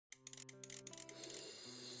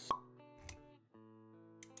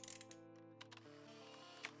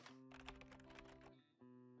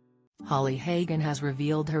Holly Hagan has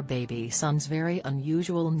revealed her baby son's very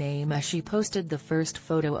unusual name as she posted the first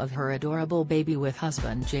photo of her adorable baby with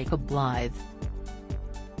husband Jacob Blythe.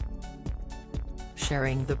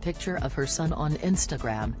 Sharing the picture of her son on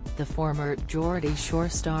Instagram, the former Geordie Shore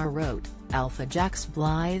star wrote, "Alpha Jax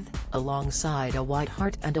Blythe," alongside a white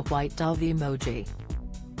heart and a white dove emoji.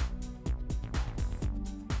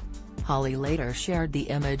 Holly later shared the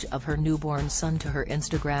image of her newborn son to her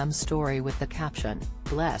Instagram story with the caption,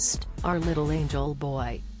 "Blessed, our little angel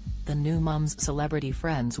boy." The new mom's celebrity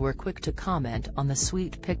friends were quick to comment on the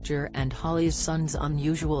sweet picture and Holly's son's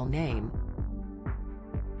unusual name.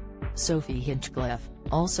 Sophie Hinchcliffe,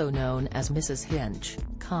 also known as Mrs. Hinch,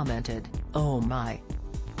 commented, "Oh my.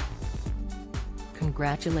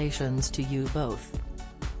 Congratulations to you both.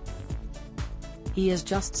 He is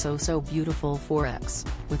just so beautiful 4x,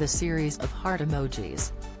 with a series of heart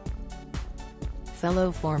emojis."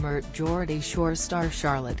 Fellow former Geordie Shore star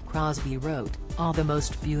Charlotte Crosby wrote, "Aw, the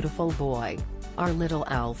most beautiful boy. Our little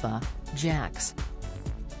Alpha, Jax."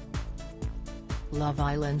 Love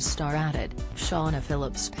Island star added, Shauna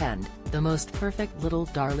Phillips penned, "The most perfect little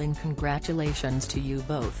darling, congratulations to you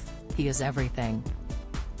both, he is everything."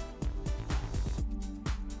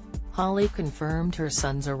 Holly confirmed her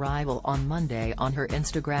son's arrival on Monday on her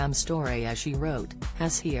Instagram story as she wrote,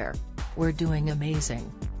 "Has here. We're doing amazing.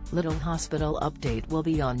 Little hospital update will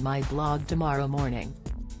be on my blog tomorrow morning.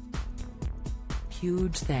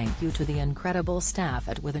 Huge thank you to the incredible staff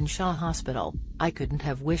at Wythenshawe Hospital. I couldn't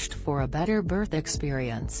have wished for a better birth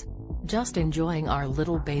experience. Just enjoying our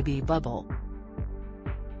little baby bubble."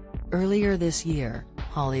 Earlier this year,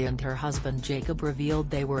 Holly and her husband Jacob revealed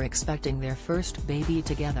they were expecting their first baby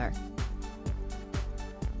together.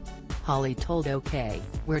 Holly told OK,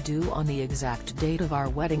 "We're due on the exact date of our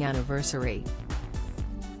wedding anniversary.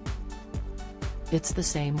 It's the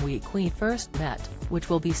same week we first met, which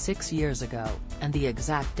will be 6 years ago, and the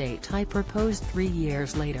exact date I proposed 3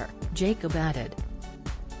 years later," Jacob added.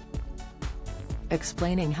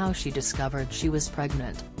 Explaining how she discovered she was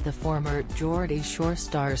pregnant, the former Geordie Shore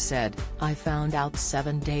star said, "I found out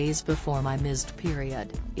 7 days before my missed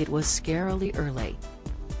period. It was scarily early.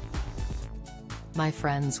 My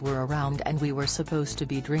friends were around and we were supposed to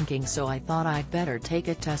be drinking, so I thought I'd better take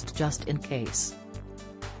a test just in case.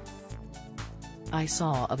 I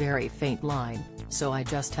saw a very faint line, so I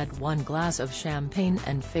just had 1 glass of champagne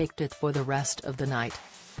and faked it for the rest of the night.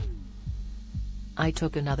 I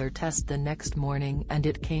took another test the next morning and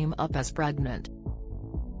it came up as pregnant.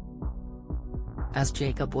 As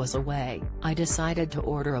Jacob was away, I decided to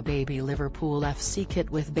order a baby Liverpool FC kit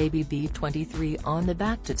with baby B23 on the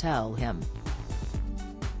back to tell him.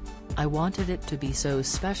 I wanted it to be so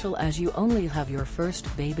special as you only have your first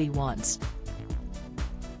baby once.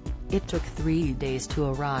 It took 3 days to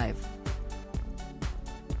arrive.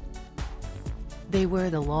 They were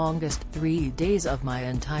the longest 3 days of my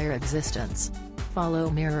entire existence." Follow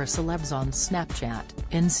Mirror Celebs on Snapchat,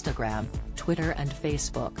 Instagram, Twitter and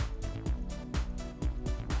Facebook.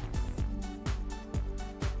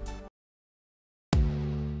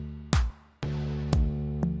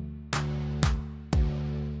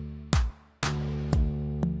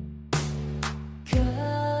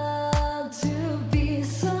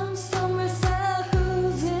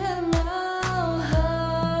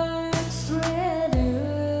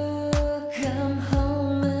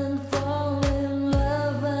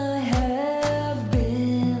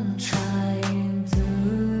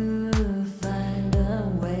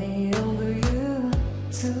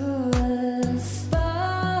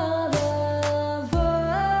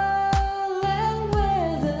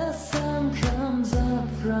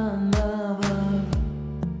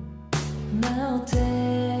 Now take